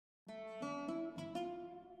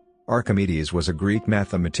Archimedes was a Greek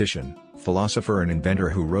mathematician, philosopher and inventor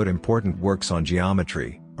who wrote important works on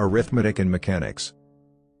geometry, arithmetic and mechanics.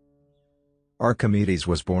 Archimedes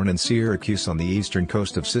was born in Syracuse on the eastern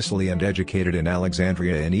coast of Sicily and educated in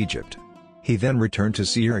Alexandria in Egypt. He then returned to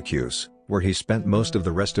Syracuse, where he spent most of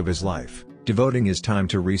the rest of his life, devoting his time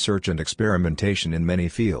to research and experimentation in many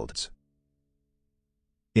fields.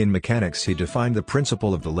 In mechanics he defined the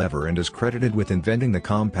principle of the lever and is credited with inventing the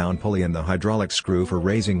compound pulley and the hydraulic screw for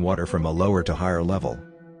raising water from a lower to higher level.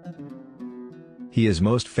 He is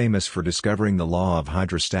most famous for discovering the law of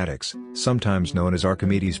hydrostatics, sometimes known as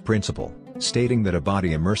Archimedes' principle, stating that a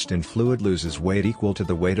body immersed in fluid loses weight equal to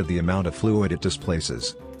the weight of the amount of fluid it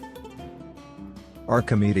displaces.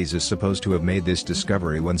 Archimedes is supposed to have made this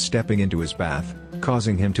discovery when stepping into his bath,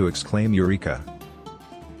 causing him to exclaim "Eureka!"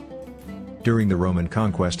 During the Roman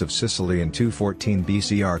conquest of Sicily in 214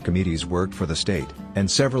 BC, Archimedes worked for the state, and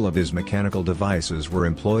several of his mechanical devices were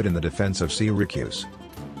employed in the defense of Syracuse.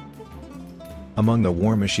 Among the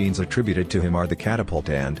war machines attributed to him are the catapult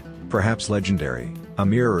and, perhaps legendary, a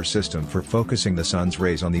mirror system for focusing the sun's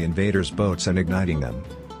rays on the invaders' boats and igniting them.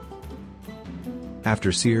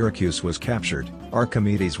 After Syracuse was captured,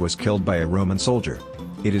 Archimedes was killed by a Roman soldier.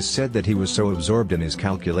 It is said that he was so absorbed in his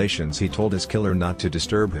calculations he told his killer not to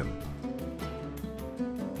disturb him.